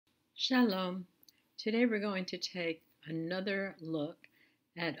Shalom. Today we're going to take another look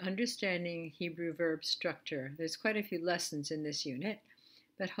at understanding Hebrew verb structure. There's quite a few lessons in this unit,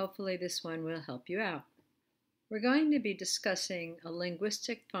 but hopefully this one will help you out. We're going to be discussing a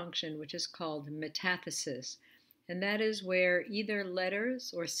linguistic function which is called metathesis, and that is where either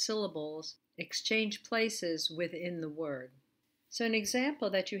letters or syllables exchange places within the word. So an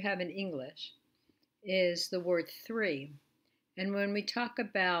example that you have in English is the word three. And when we talk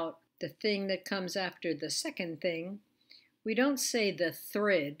about the thing that comes after the second thing, we don't say the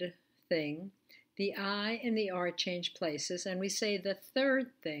thrid thing. The I and the R change places, and we say the third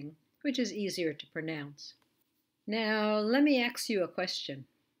thing, which is easier to pronounce. Now, let me ask you a question.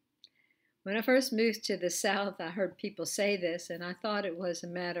 When I first moved to the South, I heard people say this, and I thought it was a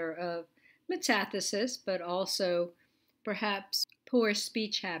matter of metathesis, but also perhaps poor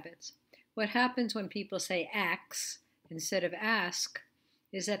speech habits. What happens when people say ax instead of ask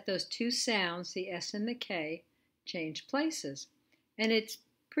is that those two sounds, the S and the K, change places. And it's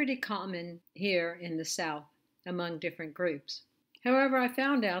pretty common here in the South among different groups. However, I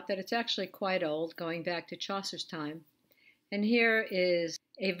found out that it's actually quite old, going back to Chaucer's time. And here is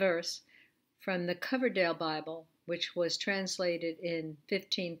a verse from the Coverdale Bible, which was translated in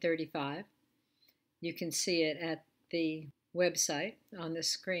 1535. You can see it at the website on the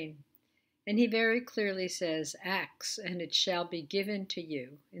screen. And he very clearly says, ax, and it shall be given to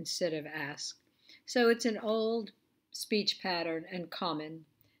you, instead of ask. So it's an old speech pattern and common.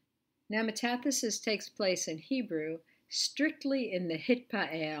 Now, metathesis takes place in Hebrew strictly in the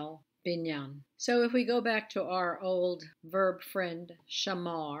hitpa'el binyan. So if we go back to our old verb friend,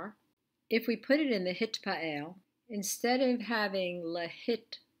 shamar, if we put it in the hitpa'el, instead of having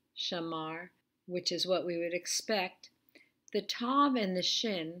lahit shamar, which is what we would expect, the tav and the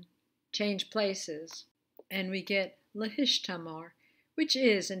shin change places, and we get lahishtamar, which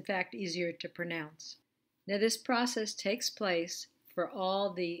is, in fact, easier to pronounce. Now, this process takes place for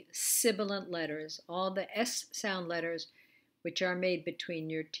all the sibilant letters, all the S sound letters which are made between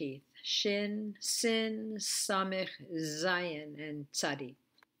your teeth. Shin, sin, samich, zayin, and tzadi.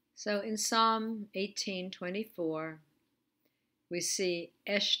 So in Psalm 18:24, we see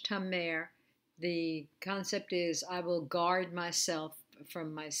esh tamer. The concept is, I will guard myself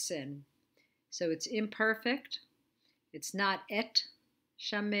from my sin. So it's imperfect. It's not et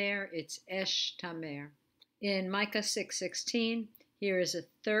shamer, it's esh tamer. In Micah 6:16, here is a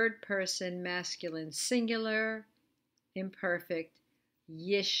third person masculine singular, imperfect,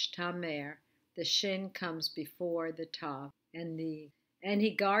 yish tamer. The shin comes before the tav. And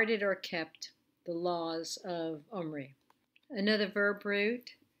he guarded or kept the laws of Omri. Another verb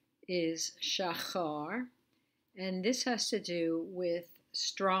root is shachar, and this has to do with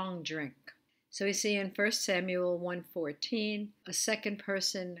strong drink. So we see in 1 Samuel 1:14, a second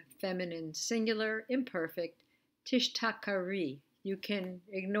person feminine singular, imperfect, tishtakari. You can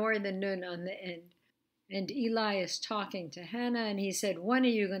ignore the nun on the end. And Eli is talking to Hannah, and he said, when are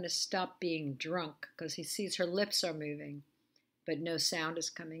you going to stop being drunk? Because he sees her lips are moving, but no sound is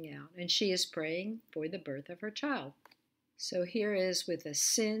coming out. And she is praying for the birth of her child. So here is with a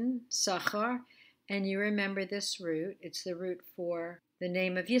sin, sachar, and you remember this root. It's the root for the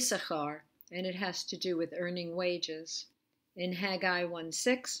name of Yisachar, and it has to do with earning wages. In Haggai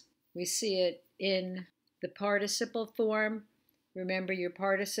 1:6, we see it in the participle form. Remember, your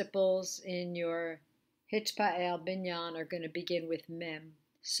participles in your hitpa'el binyan are going to begin with mem.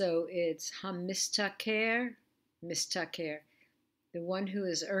 So it's hamistaker, mistaker. The one who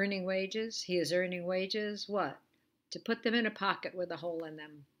is earning wages, he is earning wages, what? To put them in a pocket with a hole in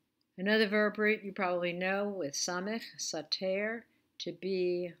them. Another verb root you probably know with samich, sater, to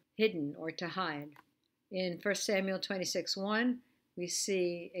be hidden or to hide. In 1 Samuel 26:1, we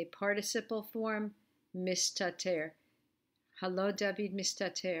see a participle form, mistater. Hello, David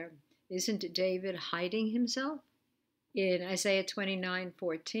mistater. Isn't David hiding himself? In Isaiah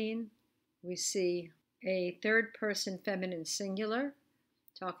 29:14, we see a third person feminine singular,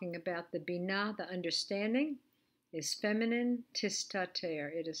 talking about the binah, the understanding, is feminine,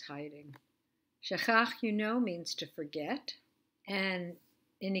 tistater, it is hiding. Shachach, you know, means to forget. And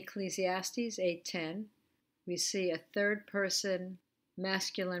in Ecclesiastes 8:10, we see a third person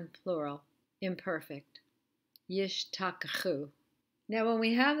masculine plural, imperfect, yishtakchu. Now, when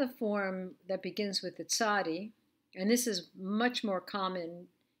we have the form that begins with the tzadi, and this is much more common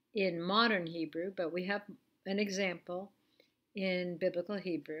in modern Hebrew, but we have an example in biblical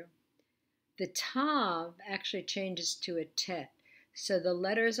Hebrew, the tav actually changes to a tet. So the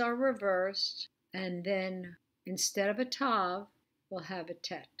letters are reversed, and then instead of a tav, we'll have a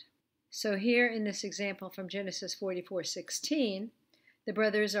tet. So here in this example from Genesis 44:16, The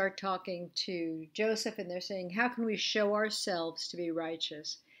brothers are talking to Joseph and they're saying, how can we show ourselves to be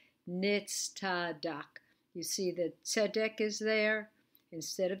righteous? Nitztadak. You see the tzedek is there.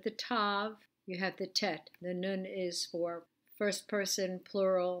 Instead of the tav, you have the tet. The nun is for first person,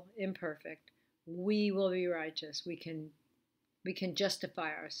 plural, imperfect. We will be righteous. We can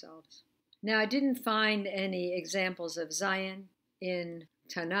justify ourselves. Now, I didn't find any examples of Zion in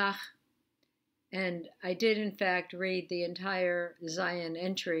Tanakh, and I did, in fact, read the entire Zion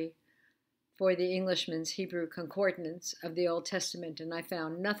entry for the Englishman's Hebrew Concordance of the Old Testament, and I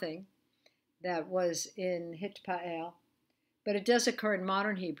found nothing that was in hitpa'el, but it does occur in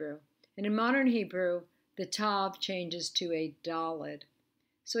modern Hebrew. And in modern Hebrew, the tav changes to a daled.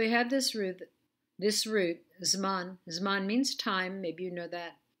 So we have this root, zman. Zman means time, maybe you know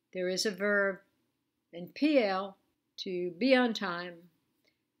that. There is a verb in pa'el, to be on time,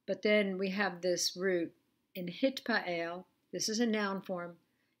 but then we have this root in hitpa'el. This is a noun form.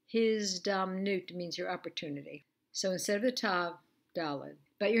 Hizdamnut means your opportunity. So instead of the tav, daled.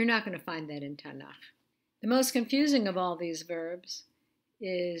 But you're not going to find that in Tanakh. The most confusing of all these verbs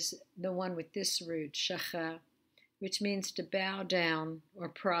is the one with this root, shacha, which means to bow down or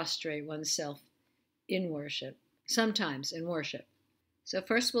prostrate oneself in worship, sometimes in worship. So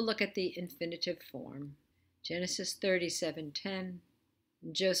first we'll look at the infinitive form. Genesis 37:10.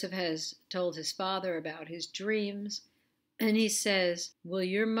 Joseph has told his father about his dreams, and he says, will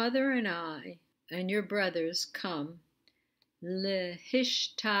your mother and I and your brothers come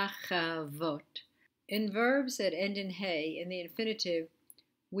lehishtachavot? In verbs that end in hey, in the infinitive,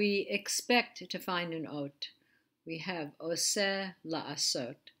 we expect to find an ot. We have oseh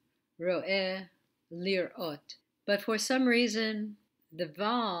la'asot, ro'eh lir'ot. But for some reason, the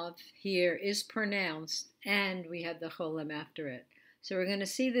vav here is pronounced, and we have the cholam after it. So we're going to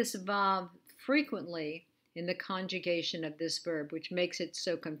see this vav frequently in the conjugation of this verb, which makes it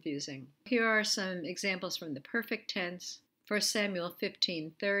so confusing. Here are some examples from the perfect tense. 1 Samuel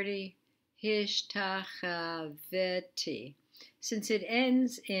 15:30, hishtachaveti. Since it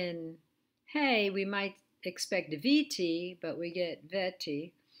ends in hey, we might expect viti, but we get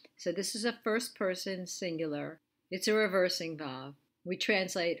veti. So this is a first person singular. It's a reversing vav. We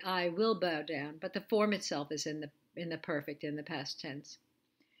translate I will bow down, but the form itself is in the perfect, in the past tense.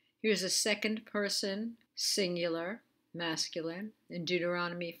 Here's a second person singular, masculine, in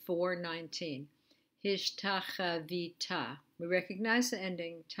Deuteronomy 4:19. Hishtachavita. We recognize the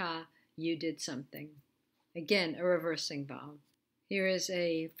ending ta, you did something. Again, a reversing vav. Here is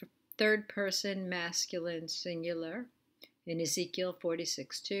a third person masculine singular in Ezekiel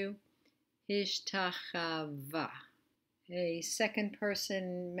 46:2. Hishtachava. A second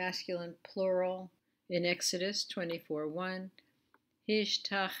person masculine plural in Exodus 24:1.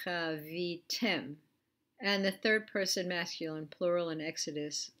 Hishtchavitem. And the third person masculine plural in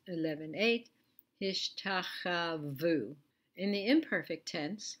Exodus 11:8. Hishtchavu. In the imperfect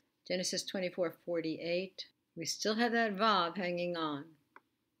tense, Genesis 24:48, we still have that vav hanging on.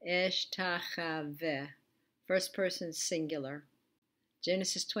 Eshtachaveh. First person singular.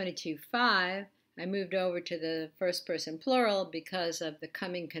 Genesis 22:5, I moved over to the first person plural because of the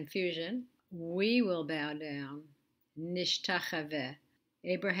coming confusion. We will bow down. Nishtachaveh.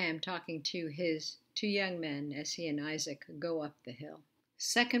 Abraham talking to his two young men as he and Isaac go up the hill.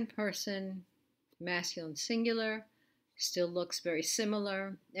 Second person masculine singular still looks very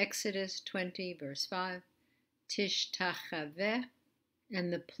similar. Exodus 20 verse 5. Tishtachaveh.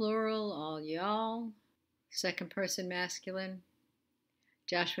 And the plural, all y'all. Second person masculine.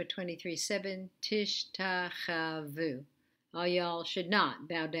 Joshua 23:7. Tishtachavu. All y'all should not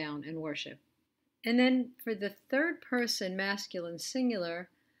bow down and worship. And then for the third person masculine singular,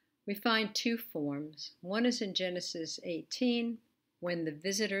 we find two forms. One is in Genesis 18, when the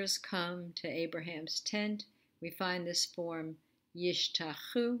visitors come to Abraham's tent. We find this form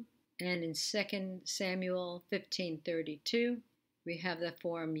yishtachu. And in 2 Samuel 15:32, we have the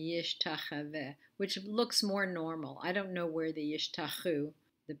form yishtachaveh, which looks more normal. I don't know where the yishtachu,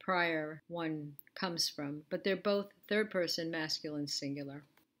 the prior one, comes from, but they're both third person masculine singular.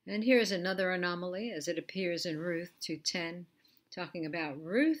 And here's another anomaly as it appears in Ruth 2:10, talking about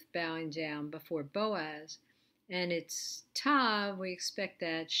Ruth bowing down before Boaz, and it's ta, we expect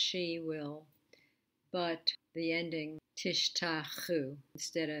that she will, but the ending tishtachu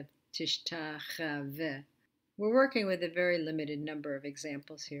instead of tishtachaveh. We're working with a very limited number of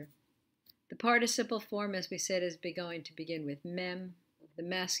examples here. The participle form, as we said, is going to begin with mem, the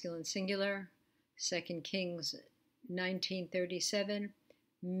masculine singular, 2 Kings 19:37,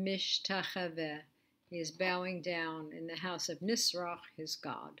 mishtachaveh. He is bowing down in the house of Nisroch, his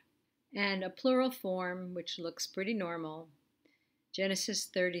god. And a plural form, which looks pretty normal, Genesis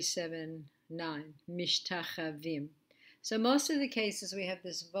 37:9, mishtachavim. So most of the cases we have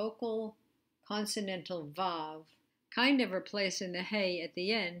this vocal consonantal vav kind of replacing the hey at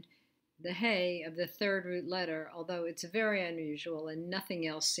the end, the hey of the third root letter, although it's very unusual and nothing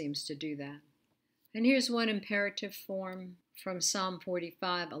else seems to do that. And here's one imperative form from Psalm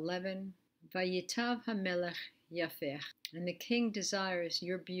 45:11. Vayitav hamelech yafech. And the king desires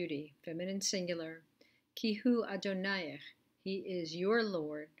your beauty, feminine singular. Kihu Adonayech. He is your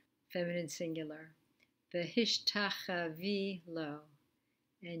Lord, feminine singular. Vehishtachavi lo.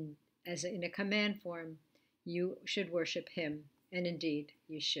 And as in a command form, you should worship him. And indeed,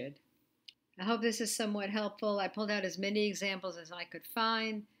 you should. I hope this is somewhat helpful. I pulled out as many examples as I could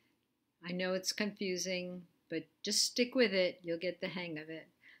find. I know it's confusing, but just stick with it. You'll get the hang of it.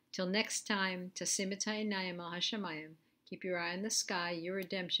 Till next time, Tasimatai Nayam al Hashemayim. Keep your eye on the sky. Your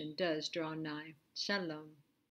redemption does draw nigh. Shalom.